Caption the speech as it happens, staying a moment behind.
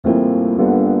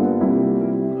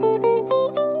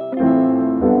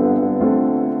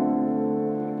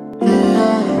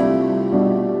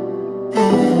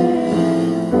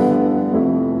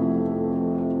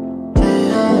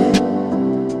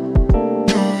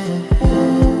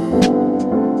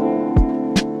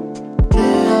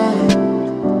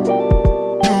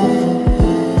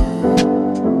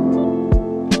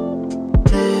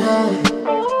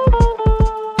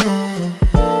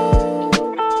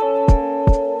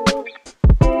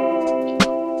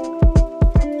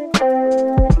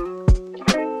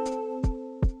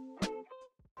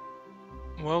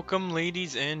Welcome,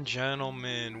 ladies and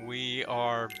gentlemen. We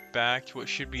are back to what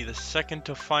should be the second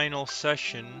to final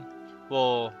session.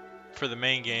 Well, for the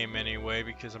main game anyway,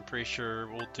 because I'm pretty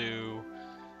sure we'll do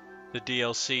the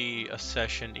DLC a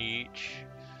session each.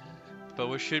 But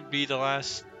what should be the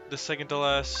second to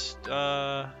last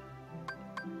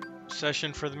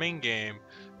session for the main game.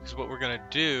 Because what we're gonna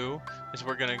do is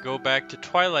we're gonna go back to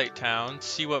Twilight Town,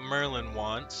 see what Merlin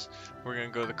wants. We're gonna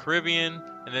go to the Caribbean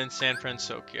and then San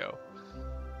Francisco.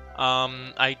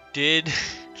 I did,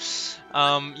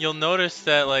 you'll notice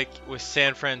that, like, with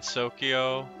San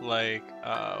Francisco, like,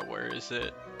 where is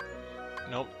it?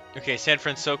 Nope. Okay, San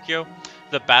Francisco,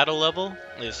 the battle level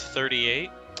is 38.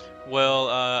 Well,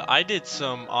 I did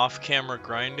some off-camera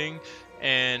grinding,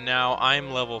 and now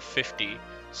I'm level 50.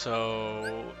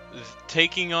 So,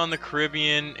 taking on the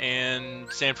Caribbean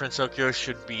and San Francisco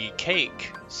should be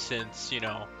cake, since, you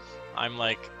know, I'm,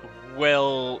 like,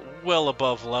 well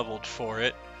above leveled for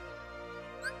it.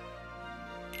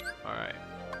 Alright,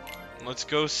 let's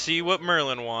go see what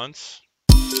Merlin wants.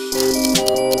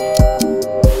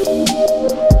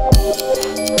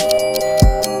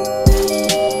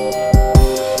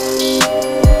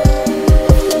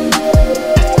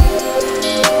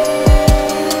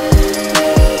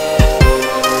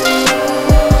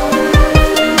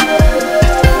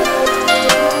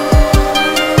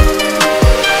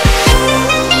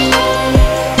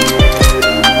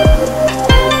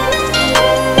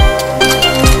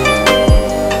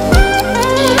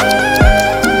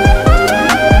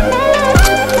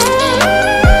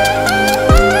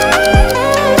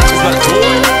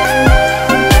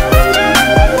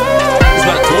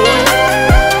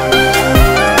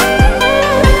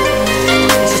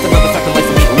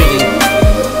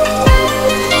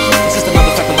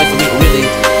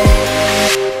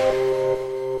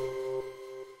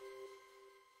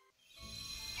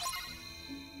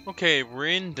 Okay, we're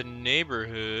in the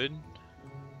neighborhood.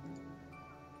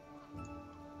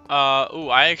 Ooh,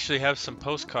 I actually have some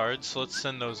postcards, so let's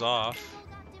send those off.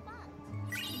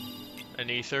 An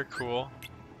ether, cool.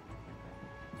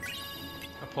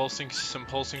 Some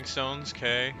pulsing stones,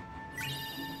 okay.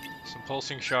 Some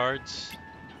pulsing shards.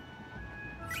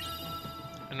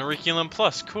 An auriculum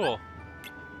plus, cool.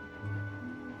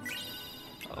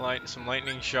 Some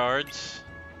lightning shards.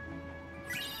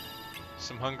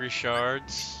 Some hungry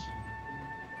shards.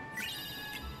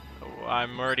 Oh,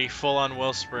 I'm already full on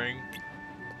wellspring.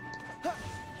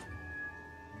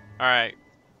 Alright.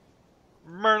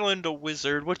 Merlin the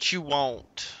wizard, what you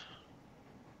want?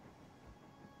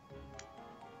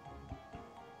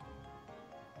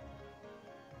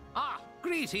 Ah,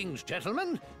 greetings,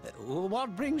 gentlemen.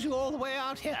 What brings you all the way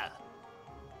out here?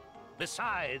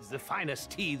 Besides the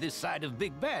finest tea this side of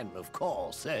Big Ben, of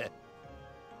course.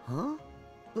 Huh?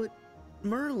 But,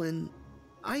 Merlin,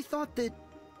 I thought that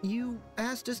you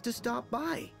asked us to stop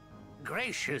by.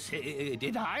 Gracious,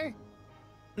 did I?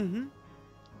 Mm-hmm.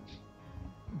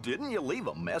 Didn't you leave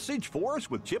a message for us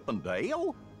with Chip and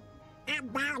Dale?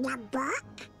 About a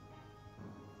book?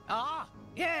 Ah,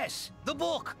 yes, the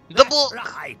book. The book!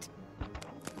 Right.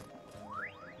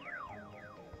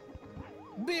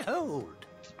 Behold.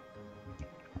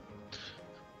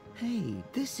 Hey,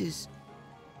 this is...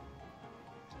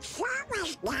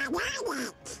 Sora's not on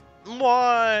it.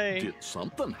 Why? Did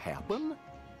something happen?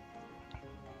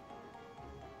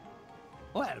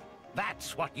 Well,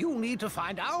 that's what you need to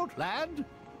find out, lad.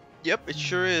 Yep, it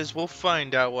sure is. We'll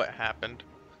find out what happened.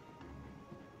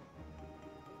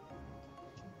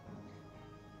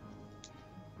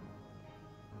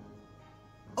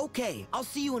 Okay, I'll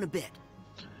see you in a bit.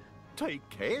 Take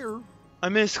care. I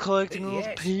miss collecting those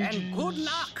Yes, pages. and good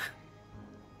luck.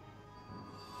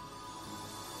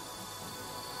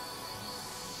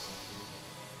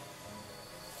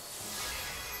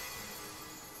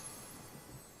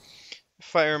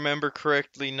 If I remember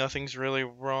correctly, nothing's really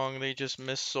wrong. They just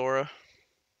missed Sora.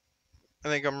 I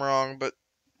think I'm wrong, but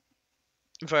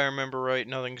if I remember right,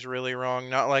 nothing's really wrong.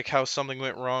 Not like how something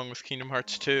went wrong with Kingdom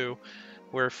Hearts 2,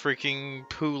 where freaking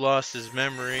Pooh lost his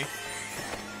memory.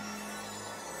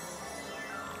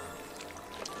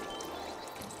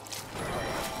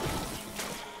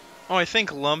 Oh, I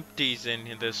think Lumpty's in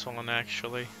this one,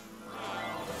 actually.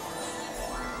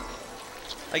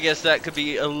 I guess that could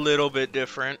be a little bit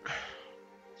different.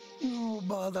 No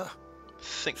bother.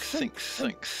 Think.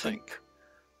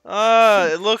 Ah,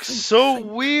 it looks so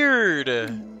weird.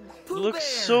 It looks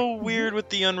so weird with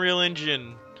the Unreal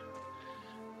Engine.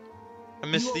 I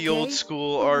miss the old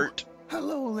school art.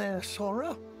 Hello there,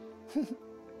 Sora.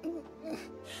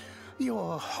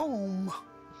 You're home.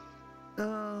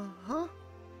 Uh-huh.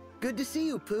 Good to see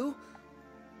you, Pooh.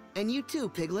 And you too,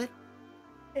 Piglet.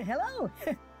 Hello.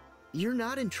 you're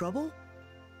not in trouble?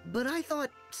 But I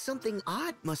thought something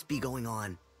odd must be going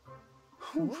on.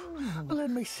 Let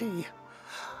me see.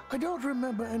 I don't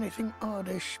remember anything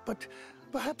oddish, but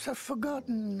perhaps I've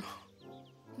forgotten.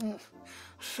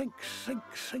 Think.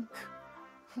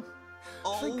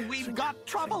 Oh, we've got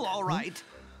trouble, all right.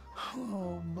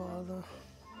 Oh, bother.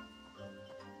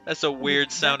 That's a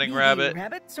weird sounding That rabbit.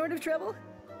 Rabbit sort of trouble?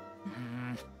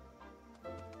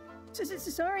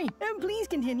 Sorry. Please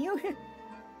continue.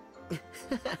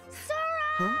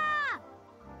 Sora!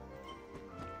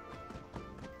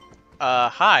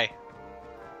 Hi.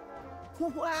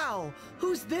 Wow,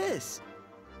 who's this?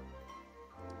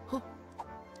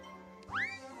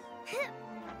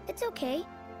 It's okay.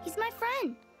 He's my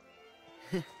friend.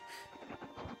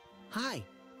 Hi,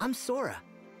 I'm Sora.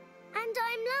 And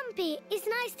I'm Lumpy. It's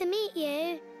nice to meet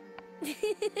you.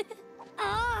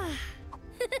 Ah.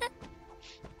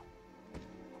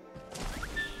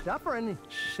 Dufferin,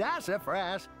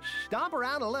 sassafras. Stomp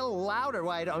around a little louder,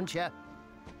 why don't you?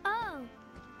 Oh.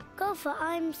 Go for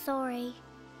I'm sorry.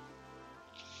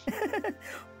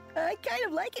 I kind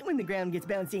of like it when the ground gets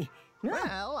bouncy. No.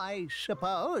 Well, I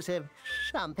suppose if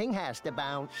something has to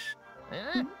bounce.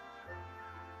 Huh?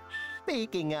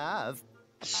 Speaking of,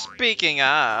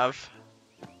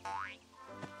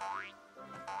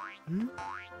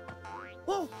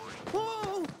 Whoa,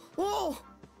 whoa, whoa!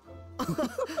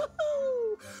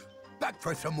 Back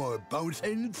for some more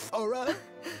bouncing, Sora?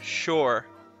 Sure.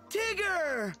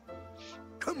 Tigger!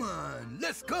 Come on,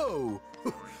 let's go.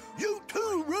 You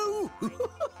too, Roo.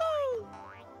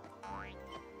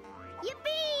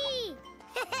 Yippee!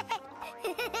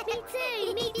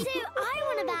 Me too. I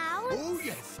want to bounce. Oh,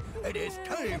 yes, it is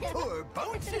time for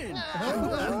bouncing.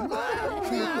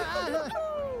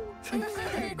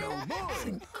 Say no more.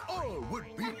 All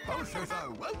would-be bouncers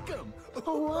are welcome.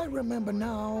 Oh, I remember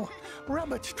now.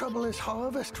 Rabbit's trouble is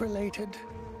harvest-related.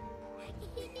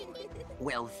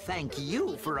 Well, thank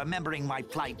you for remembering my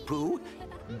plight, Pooh.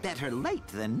 Better late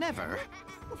than never.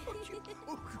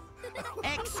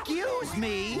 Excuse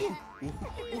me?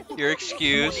 You're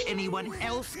excused. Would anyone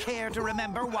else care to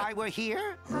remember why we're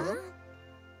here?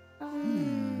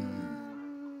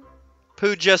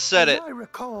 Pooh just said As it. I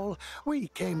recall, we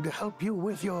came to help you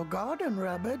with your garden,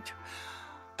 Rabbit.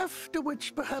 After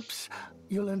which, perhaps,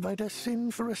 you'll invite us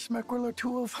in for a smackerel or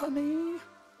two of honey?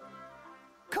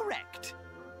 Correct.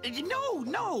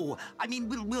 No. I mean,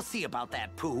 we'll see about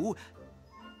that, Pooh.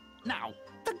 Now,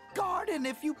 the garden,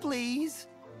 if you please.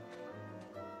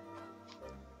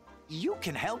 You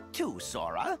can help too,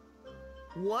 Sora.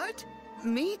 What?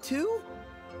 Me too?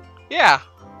 Yeah.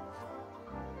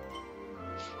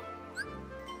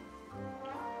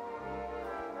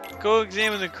 Go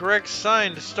examine the correct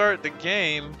sign to start the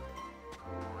game.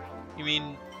 You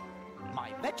mean...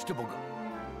 My vegetable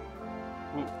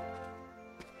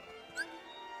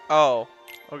Oh.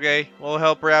 Okay, we'll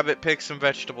help Rabbit pick some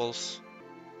vegetables.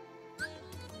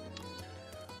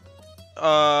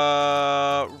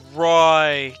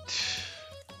 Right.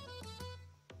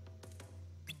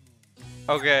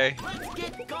 Okay. Let's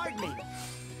get gardening.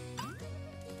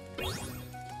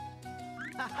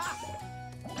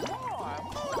 More.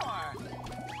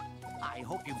 I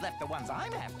hope you've left the ones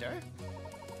I'm after.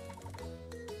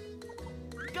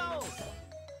 Go.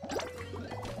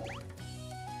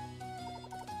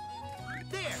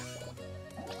 There.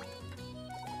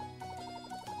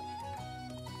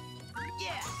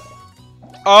 Yeah.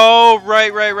 Oh,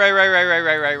 right.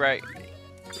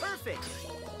 Perfect.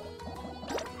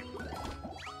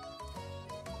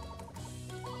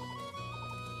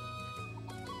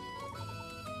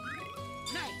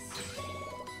 Nice.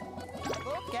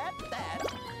 Look at that.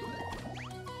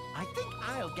 I think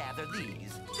I'll gather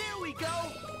these. There we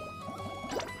go.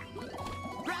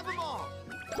 Grab them all.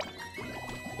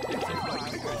 This is what I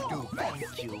would do.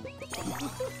 Thank you.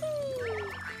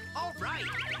 All right.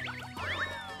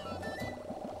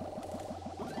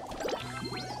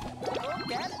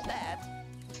 Look at that.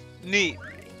 Neat.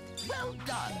 Well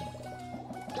done.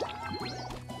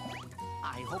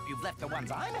 I hope you've left the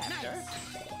ones I'm after. Nice.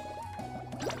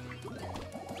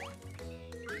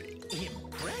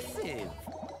 Impressive.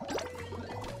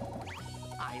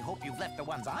 I hope you've left the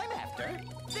ones I'm after.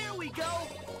 There we go.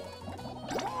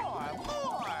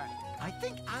 More. I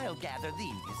think I'll gather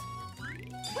these.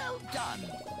 Well done.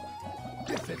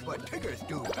 This is what Tiggers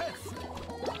do best.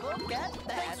 Look at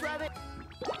that. Thanks, Rabbit.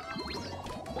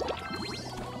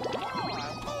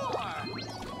 More.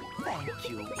 Thank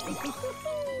you.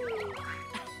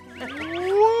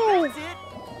 That's it.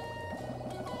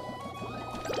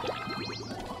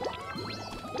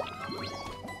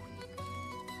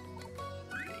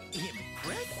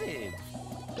 Impressive.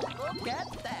 Look at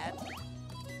that.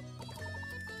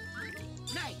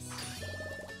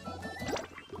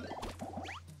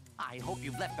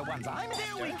 left the ones I'm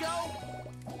after. There we go.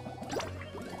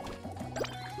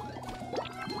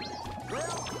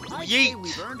 Well, I'd Yeet. say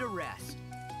we've earned a rest.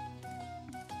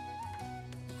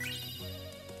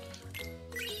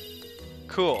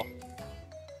 Cool.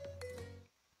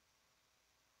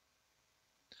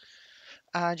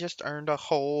 I just earned a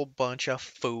whole bunch of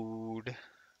food.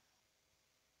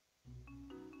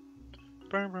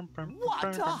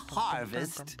 What a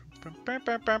harvest!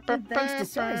 Thanks to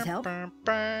Sora's help.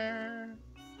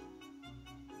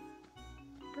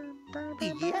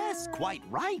 Yes, quite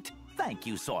right. Thank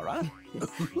you, Sora.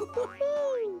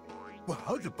 Well,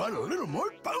 how's about a little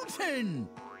more bouncing?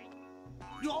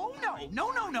 Oh,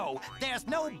 no. There's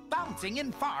no bouncing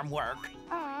in farm work.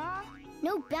 Aw,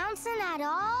 no bouncing at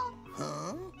all?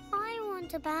 Huh? I want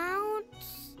to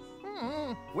bounce.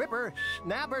 Whipper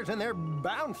snappers and they're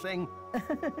bouncing.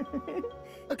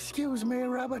 Excuse me,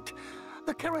 Rabbit.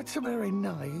 The carrots are very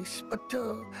nice, but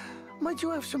might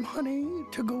you have some honey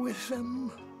to go with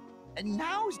them?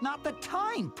 Now's not the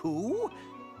time, Pooh.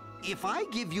 If I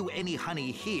give you any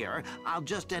honey here, I'll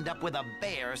just end up with a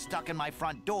bear stuck in my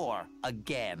front door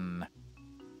again.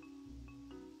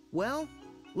 Well,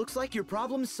 looks like your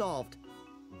problem's solved.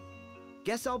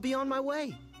 Guess I'll be on my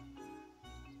way.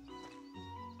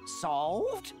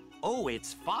 Solved? Oh,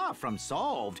 it's far from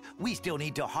solved. We still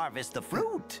need to harvest the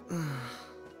fruit.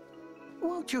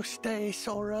 Won't you stay,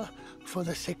 Sora, for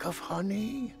the sake of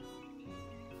honey?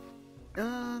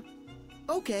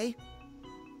 Okay.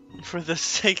 For the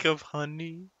sake of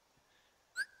honey.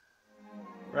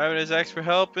 Rabbit has asked for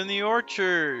help in the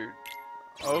orchard.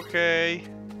 Okay.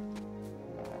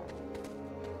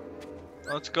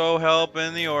 Let's go help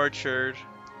in the orchard.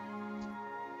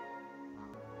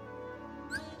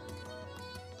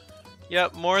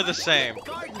 Yep, more of the same.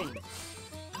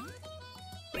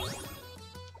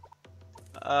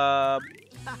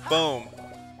 Boom.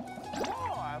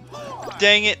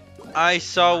 Dang it! I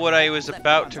saw what I was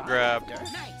about to grab. Look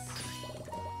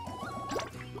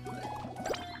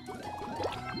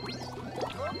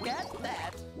at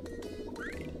that.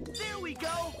 There we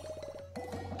go.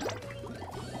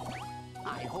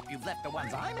 I hope you've left the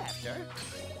ones I'm after.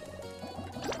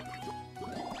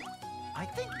 I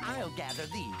think I'll gather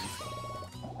these.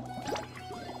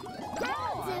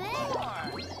 I'll do it. More.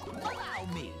 Allow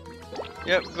me.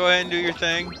 Yep, go ahead and do your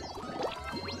thing.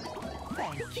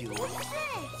 Thank you. What's this?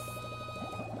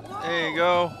 There you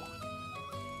go.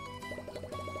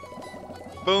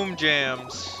 Boom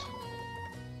jams.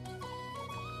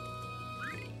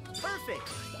 Perfect.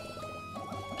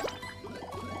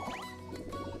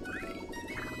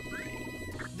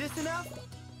 This enough?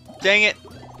 Dang it.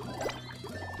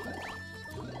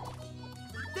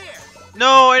 There.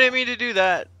 No, I didn't mean to do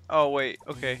that. Oh, wait.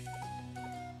 Okay.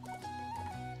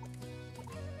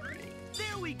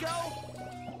 There we go.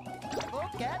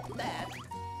 Look at that.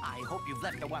 I hope you've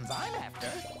left the ones I'm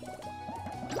after.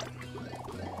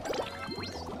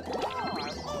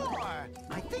 More.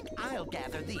 I think I'll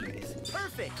gather these.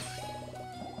 Perfect.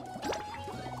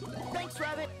 Thanks,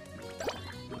 Rabbit.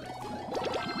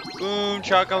 Boom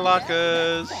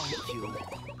chakalakas. Thank you.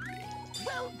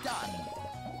 Well done.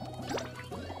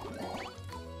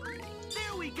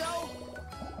 There we go.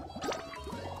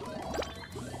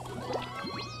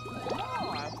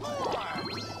 More.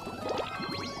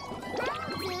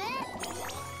 I'll do it.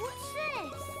 What's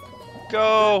this?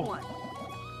 Go. One.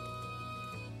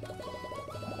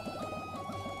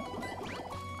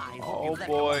 I hope Oh, you've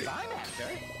left the boy. ones I'm after.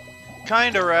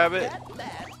 Kinda, Rabbit. Get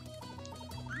that.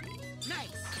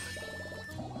 Nice.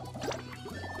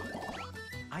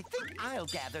 I think I'll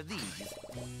gather these.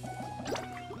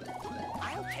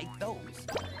 I'll take those.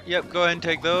 Yep, go ahead and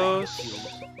take those.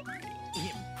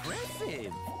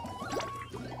 Impressive.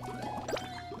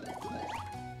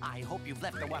 I hope you've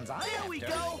left the ones I'm after. There we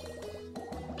go.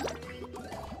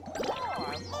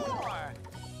 More.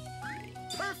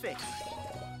 Perfect.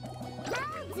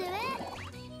 I'll do it.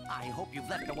 I hope you've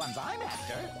left the ones I'm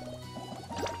after.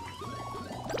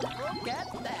 Look at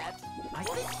that. I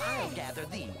think I'll gather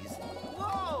these.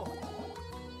 Whoa.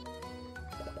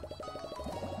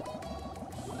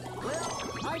 Well,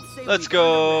 I'd say Let's we've earned a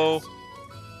go. rest.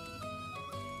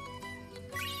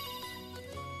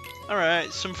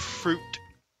 Alright, some fruit.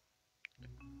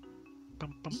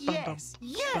 Yes.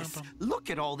 Look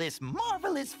at all this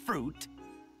marvelous fruit.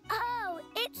 Oh,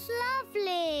 it's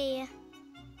lovely.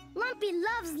 Lumpy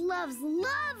loves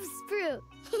fruit.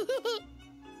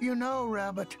 You know,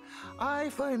 Rabbit, I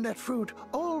find that fruit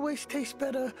always tastes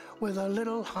better with a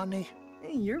little honey.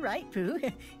 You're right, Pooh.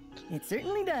 It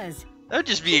certainly does. That would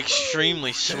just be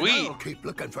extremely Then sweet. I'll keep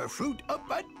looking for fruit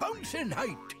up at bouncing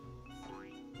height.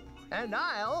 And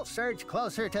I'll search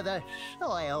closer to the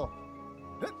soil.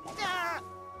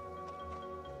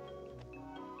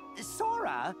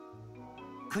 Sora,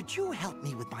 could you help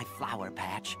me with my flower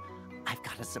patch? I've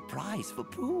got a surprise for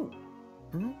Pooh.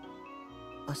 Hmm?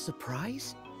 A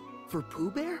surprise? For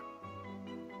Pooh Bear?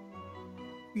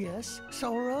 Yes,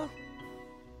 Sora?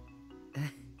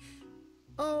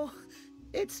 Oh,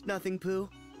 it's nothing, Pooh.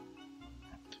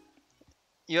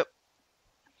 Yep.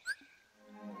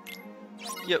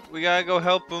 Yep, we gotta go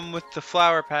help him with the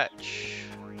Flower Patch.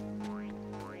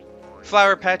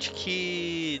 Flower Patch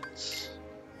Kids.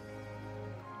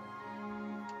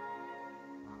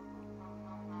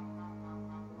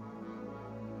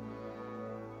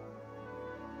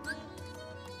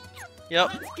 Yep.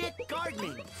 Let's get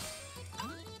gardening.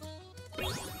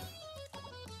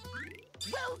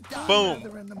 Well done. Boom.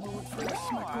 They're in the mood for a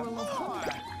smackerel of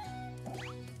honey.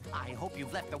 I hope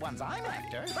you've left the ones I'm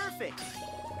after. Perfect.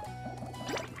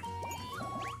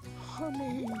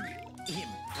 Honey.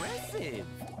 Impressive.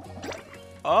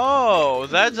 Oh,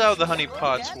 that's how the honey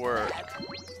pots work.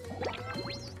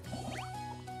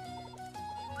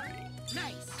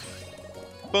 Nice.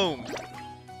 Boom.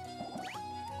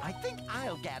 I think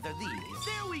I'll gather these.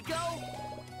 There we go.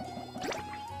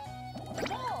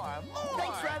 More.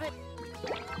 Thanks, Rabbit.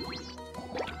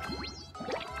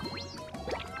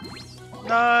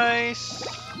 Nice.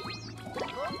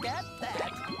 Look at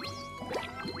that.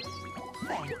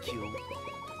 Thank you.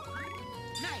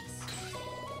 Nice.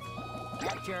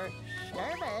 At your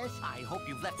service. I hope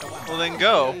you've left the one. Well then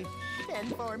go.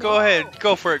 Send for me. Go ahead.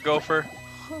 Go for it, Gopher.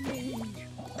 Honey.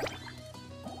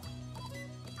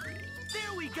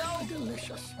 There we go.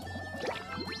 Delicious.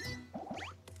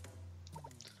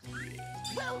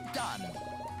 Well done.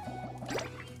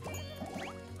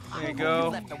 There you I hope go.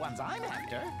 you've left the ones I'm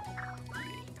after.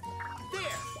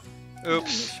 There.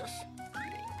 Oops. Delicious.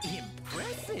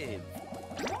 Impressive.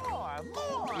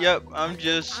 More. Yep, I'm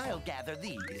just... I'll gather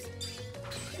these.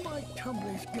 My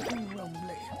tumbler's getting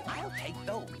rumbly. I'll take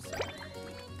those.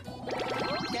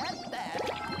 Look at that.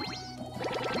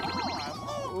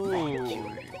 More.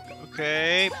 Ooh.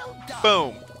 Okay. Well done.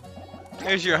 Boom.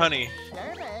 There's your honey.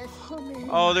 Service. Honey.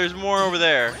 Oh, there's more over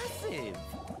there. Impressive.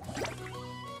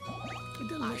 I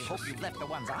Delicious. hope you've left the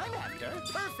ones I'm after.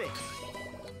 Perfect.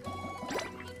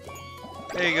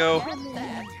 There you go. Look at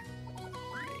that.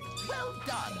 Well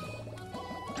done.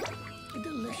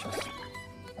 Delicious.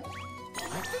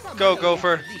 I think I'm Go, gonna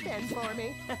Gopher. gather these. Send for me.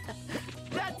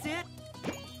 That's it.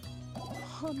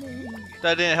 Honey.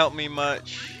 That didn't help me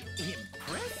much.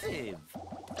 Impressive.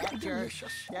 At your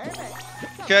Delicious. service.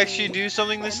 Can I actually do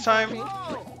something this time?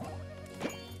 Oh,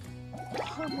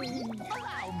 Honey.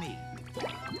 allow me.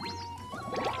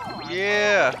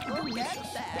 Yeah. Look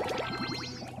at that.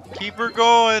 Keep her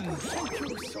going. Thank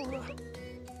you, Sora.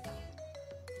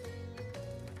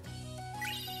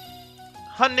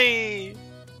 Honey.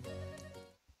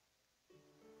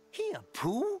 Here,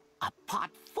 Pooh, a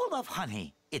pot full of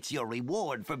honey. It's your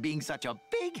reward for being such a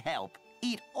big help.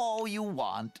 Eat all you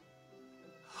want.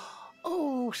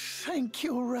 Oh, thank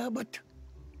you, Rabbit.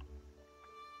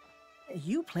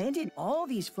 You planted all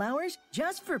these flowers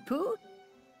just for Pooh?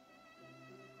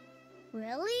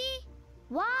 Really?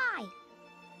 Why?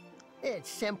 It's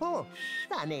simple,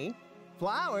 honey.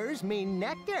 Flowers mean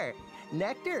nectar.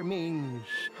 Nectar means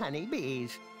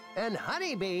honeybees. And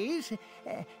honeybees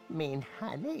mean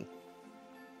honey.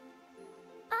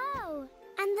 Oh,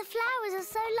 and the flowers are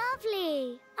so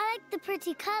lovely. I like the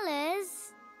pretty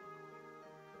colors.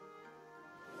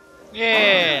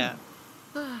 Yeah.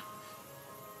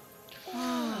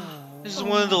 This is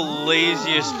one of the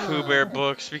laziest Pooh Bear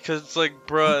books because it's like,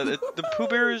 bruh, the Pooh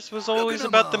Bear was always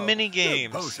about the mini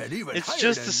games. It's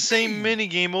just the same mini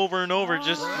game over and over,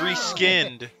 just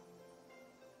reskinned.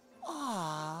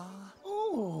 Ah.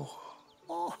 Oh.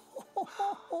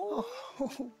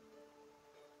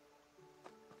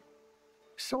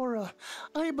 Sora,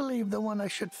 I believe the one I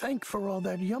should thank for all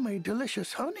that yummy,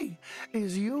 delicious honey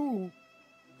is you.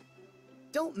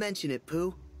 Don't mention it,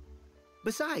 Pooh.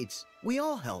 Besides, we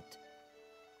all helped.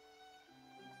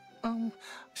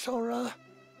 Sora.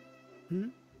 Hmm?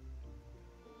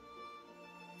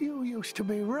 You used to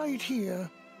be right here.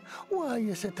 Why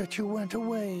is it that you went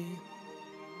away?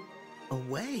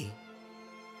 Away?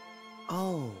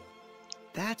 Oh,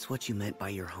 that's what you meant by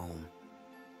your home.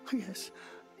 Yes.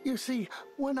 You see,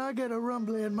 when I get a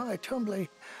rumbly in my tumbly,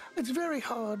 it's very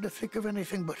hard to think of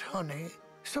anything but honey.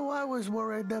 So I was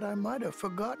worried that I might have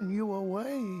forgotten you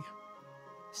away.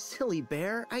 Silly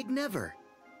bear, I'd never.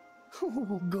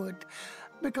 Oh, good.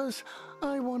 Because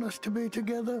I want us to be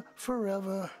together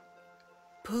forever.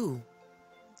 Pooh,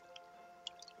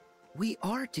 we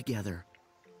are together.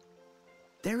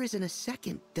 there isn't a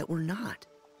second that we're not.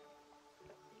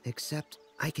 Except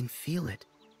I can feel it.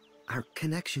 Our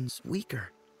connection's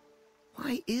weaker.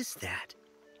 Why is that?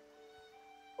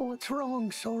 What's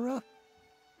wrong, Sora?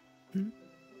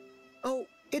 Oh,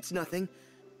 it's nothing.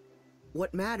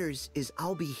 What matters is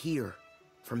I'll be here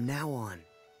from now on.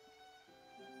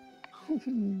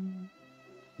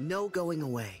 No going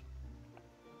away.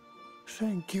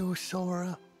 Thank you,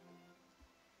 Sora.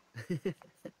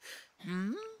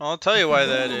 I'll tell you why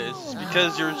that is.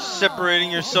 Because you're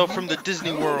separating yourself from the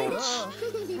Disney worlds.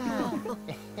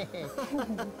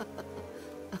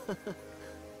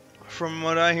 From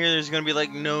what I hear, there's gonna be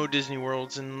like no Disney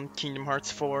worlds in Kingdom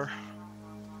Hearts 4.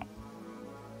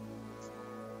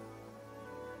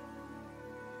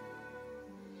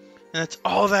 And that's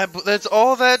all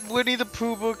that Winnie the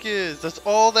Pooh book is. That's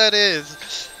all that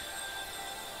is.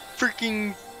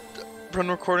 Freaking been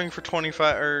recording for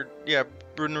 25 or yeah,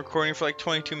 been recording for like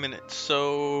 22 minutes.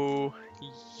 So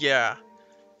yeah.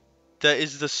 That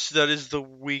is the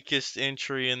weakest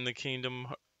entry in the Kingdom,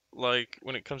 like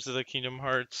when it comes to the Kingdom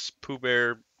Hearts Pooh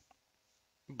Bear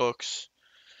books.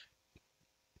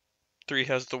 3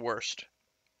 has the worst.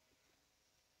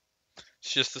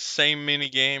 It's just the same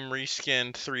minigame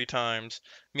reskinned 3 times.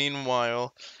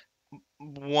 Meanwhile,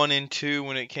 1 and 2,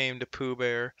 when it came to Pooh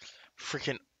Bear,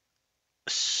 freaking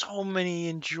so many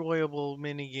enjoyable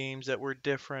minigames that were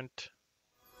different.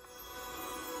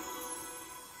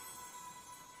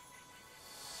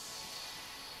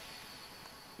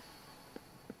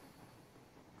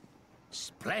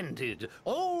 Splendid.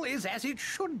 All is as it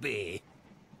should be.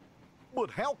 But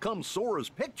how come Sora's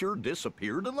picture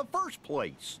disappeared in the first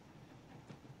place?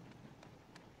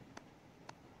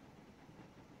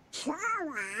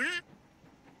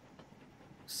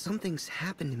 Something's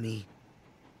happened to me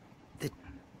that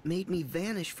made me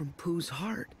vanish from Pooh's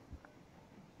heart.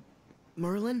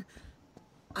 Merlin,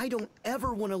 I don't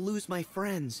ever want to lose my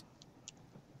friends.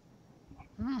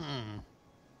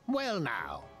 Well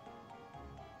now.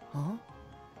 Huh?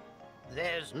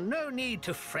 There's no need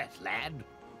to fret, lad.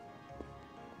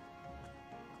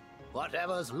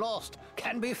 Whatever's lost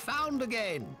can be found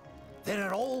again. There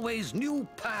are always new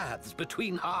paths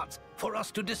between hearts for us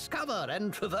to discover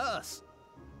and traverse.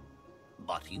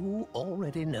 But you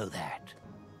already know that.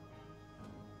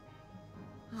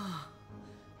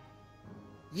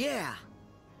 Yeah.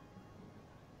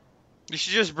 You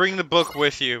should just bring the book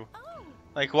with you.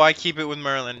 Like, why keep it with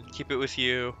Merlin? Keep it with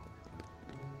you.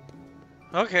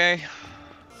 Okay.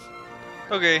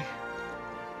 Okay.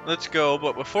 Let's go,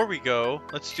 but before we go,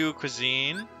 let's do a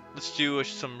cuisine. Let's do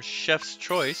some chef's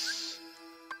choice.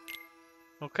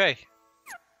 Okay.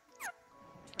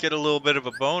 Get a little bit of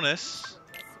a bonus.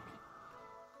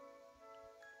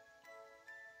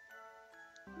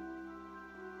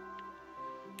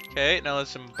 Okay, now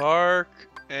let's embark.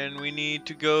 And we need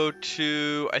to go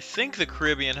to, I think the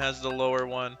Caribbean has the lower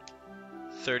one.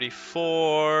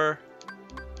 34.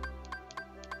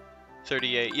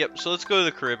 38. Yep, so let's go to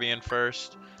the Caribbean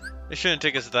first. It shouldn't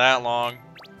take us that long.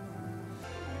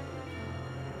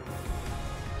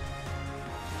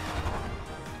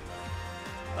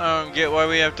 I don't get why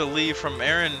we have to leave from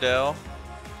Arendelle.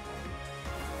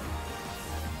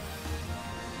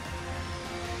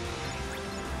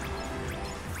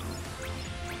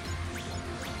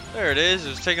 There it is.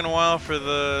 It's taking a while for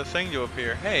the thing to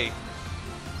appear. Hey.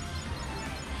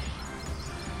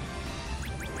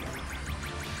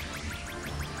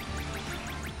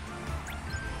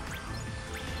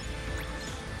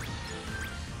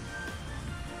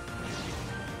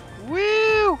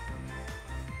 Woo!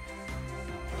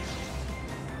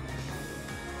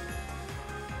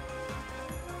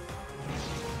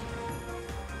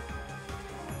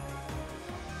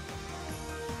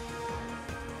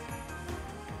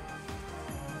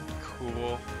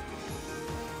 Cool.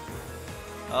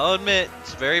 I'll admit,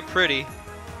 it's very pretty,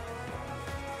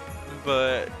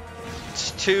 but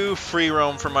it's too free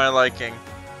roam for my liking.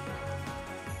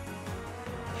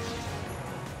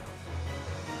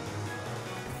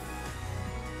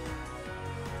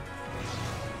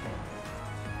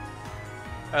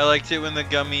 I liked it when the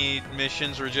gummy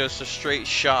missions were just a straight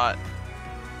shot.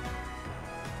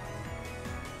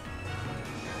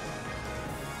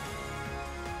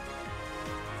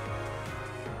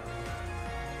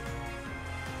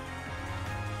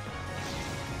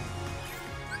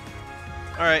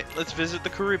 Alright, let's visit the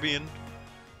Caribbean.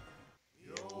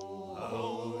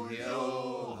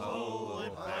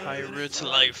 Pirate's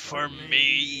life for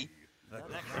me. The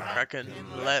Kraken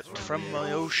leapt from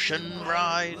my ocean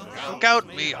ride. Look out,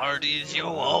 me hearties,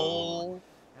 yo-ho!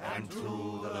 And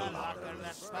through the locker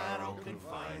the sparrow can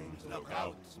find. Look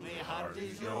out, me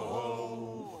hearties,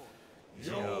 yo-ho!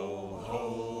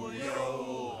 Yo-ho,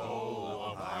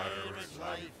 yo-ho, a pirate's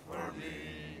life for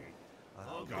me.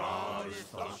 A goddess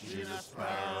thought she'd a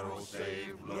sparrow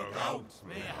saved. Look out,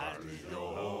 me hearties,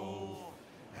 yo-ho.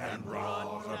 And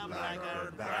brought a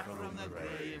blackguard back from the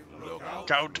grave. Look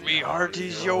Out me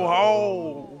hearties, yo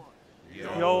ho!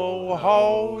 Yo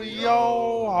ho, yo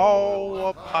ho!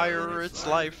 A pirate's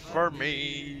life for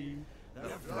me. The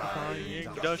Flying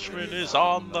Dutchman is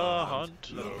on the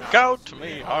hunt. Look out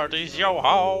me hearties, yo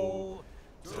ho!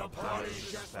 to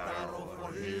punish a sparrow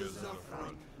for his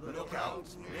affront. Look out,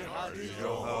 me hearties,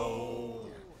 yo ho!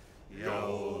 Yo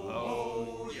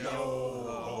ho, yo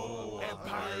ho! A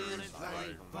pirate's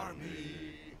life for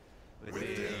me.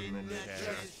 Within the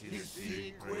chest his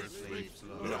secret sleeps.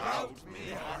 Look out, me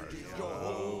hearties, yo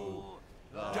ho!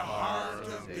 The heart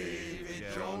of David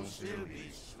Jones still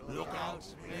beats. Look out,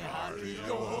 me hearties,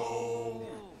 yo ho!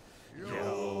 Yo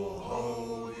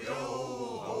ho, yo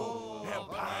ho!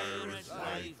 A pirate's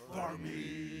life for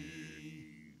me.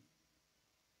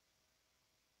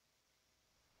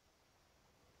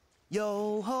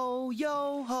 Yo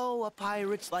ho, a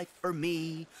pirate's life for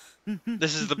me.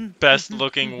 This is the best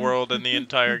looking world in the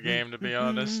entire game, to be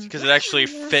honest, because it actually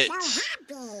fits.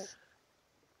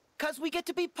 Cause we get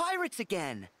to be pirates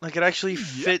again. Like, it actually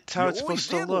fits how it's You always supposed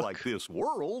to did look. like this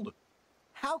world.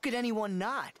 How could anyone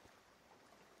not?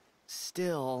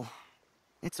 Still,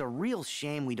 it's a real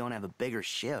shame we don't have a bigger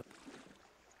ship.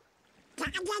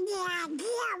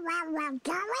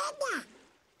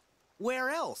 Where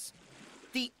else?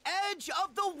 The edge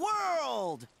of the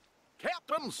world!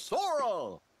 Captain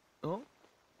Sora! Oh?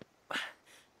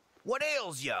 What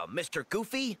ails ya, Mr.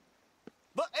 Goofy?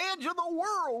 The edge of the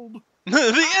world!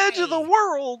 The edge of the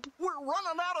world! We're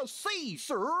running out of sea,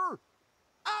 sir!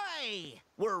 Aye!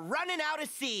 We're running out of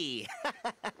sea!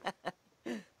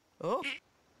 Oh?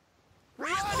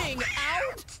 Running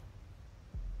out?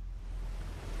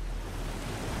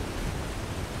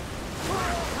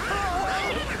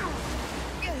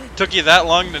 Took you that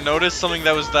long to notice something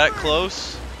that was that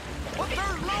close? But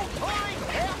there's no time,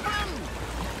 Captain!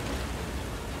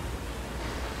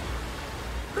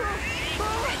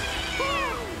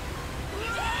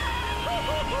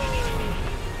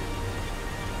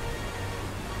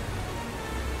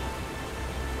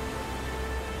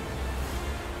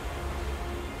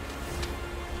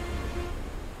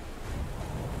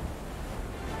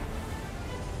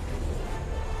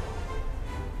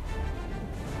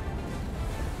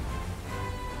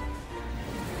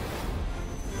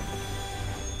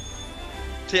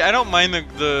 See, I don't mind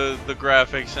the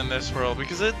graphics in this world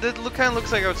because it kind of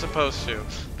looks like how it's supposed to.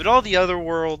 But all the other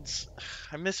worlds,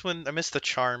 I miss the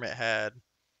charm it had.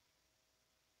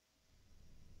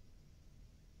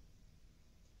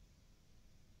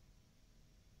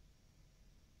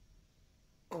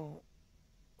 Oh.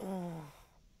 Oh.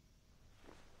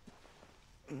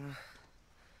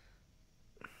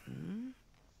 Hmm?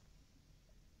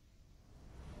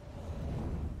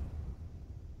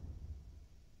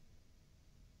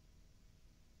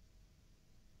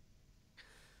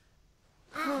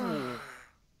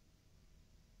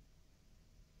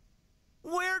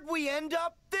 Where'd we end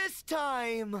up this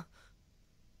time?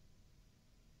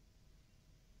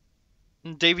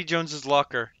 Davy Jones's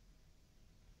locker.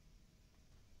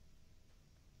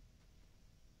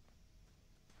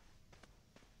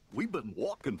 We've been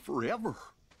walking forever.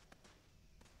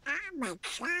 I'm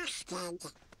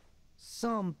exhausted.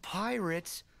 Some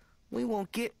pirates? We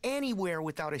won't get anywhere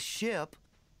without a ship.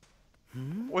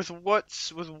 Hmm? With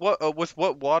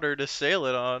what water to sail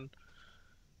it on?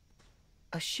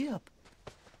 A ship.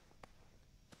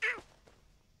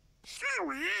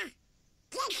 Sora,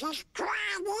 this is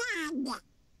grand.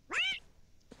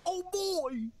 Oh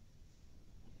boy!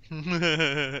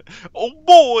 Oh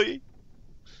boy!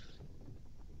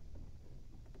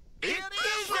 It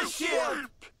is a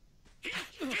ship!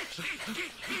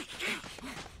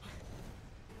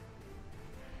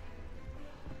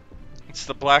 It's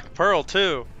the Black Pearl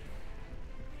too.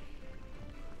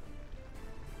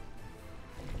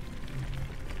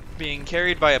 Being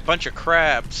carried by a bunch of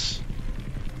crabs.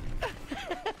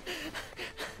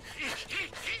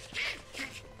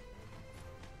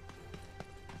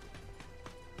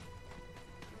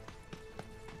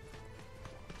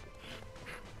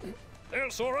 There,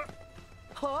 Sora.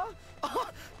 Huh?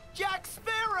 Jack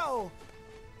Sparrow!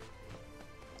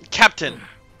 Captain!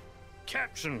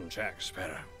 Captain Jack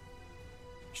Sparrow.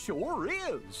 Sure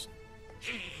is.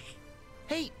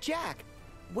 Hey, Jack,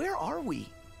 where are we?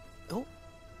 Oh,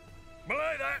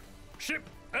 Belay that! Ship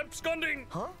absconding!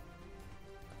 huh?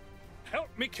 Help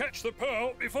me catch the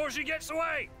pearl before she gets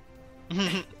away!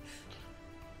 Aye,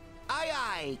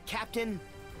 aye, Captain.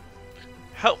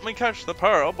 Help me catch the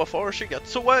pearl before she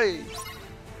gets away.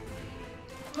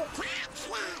 Come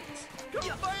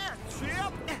back,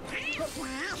 Chip!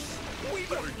 We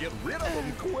better get rid of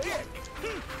them quick!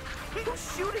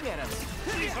 Who's shooting at us?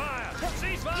 Ceasefire!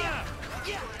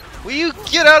 Ceasefire! Will you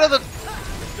get out of the...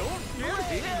 Don't get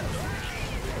hit!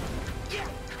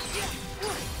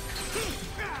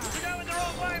 You're going the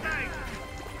wrong way, mate!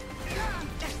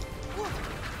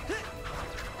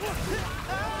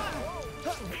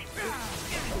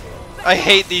 I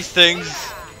hate these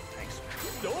things.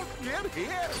 Don't get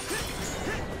hit!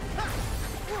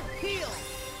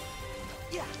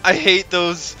 I hate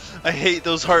those. I hate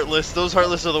those heartless. Those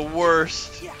heartless are the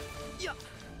worst.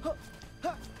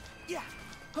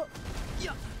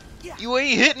 You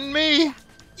ain't hitting me.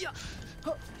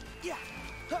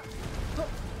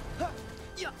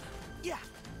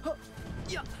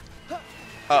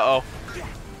 Uh-oh.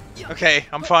 Okay,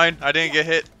 I'm fine. I didn't get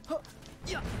hit.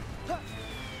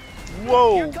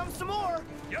 Whoa. Here comes some more.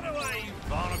 Get away, you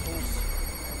barnacles!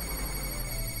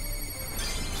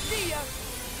 See ya.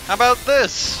 How about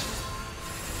this?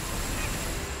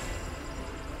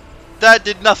 That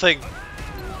did nothing.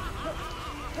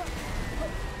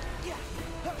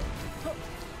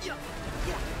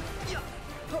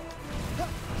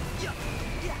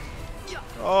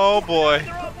 Oh boy.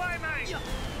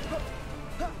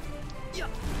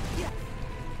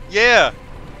 Yeah.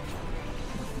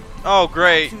 Oh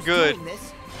great, good. No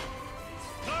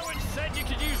one said you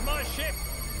could use my ship.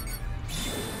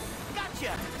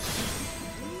 Gotcha.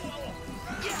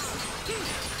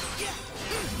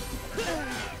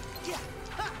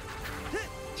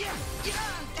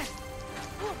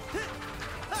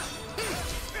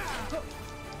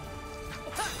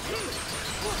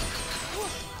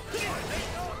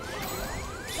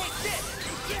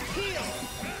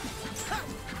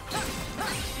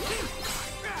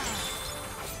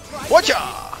 Watcha!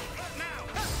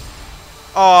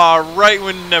 Aw, right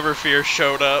when Never Fear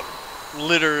showed up.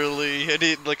 Literally, I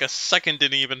did like a second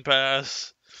didn't even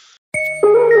pass.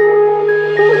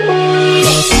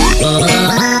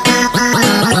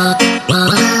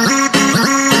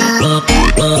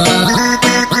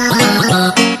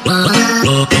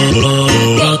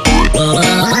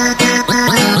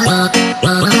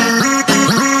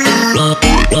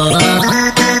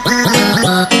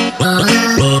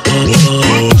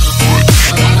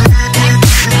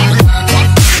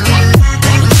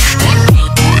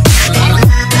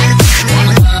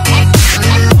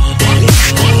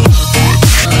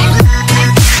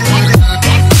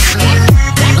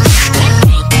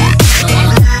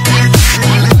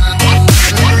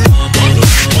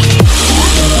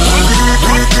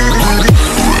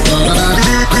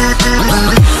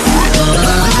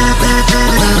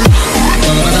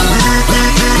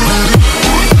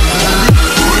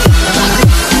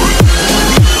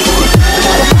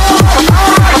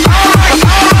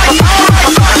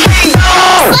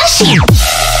 Bless you.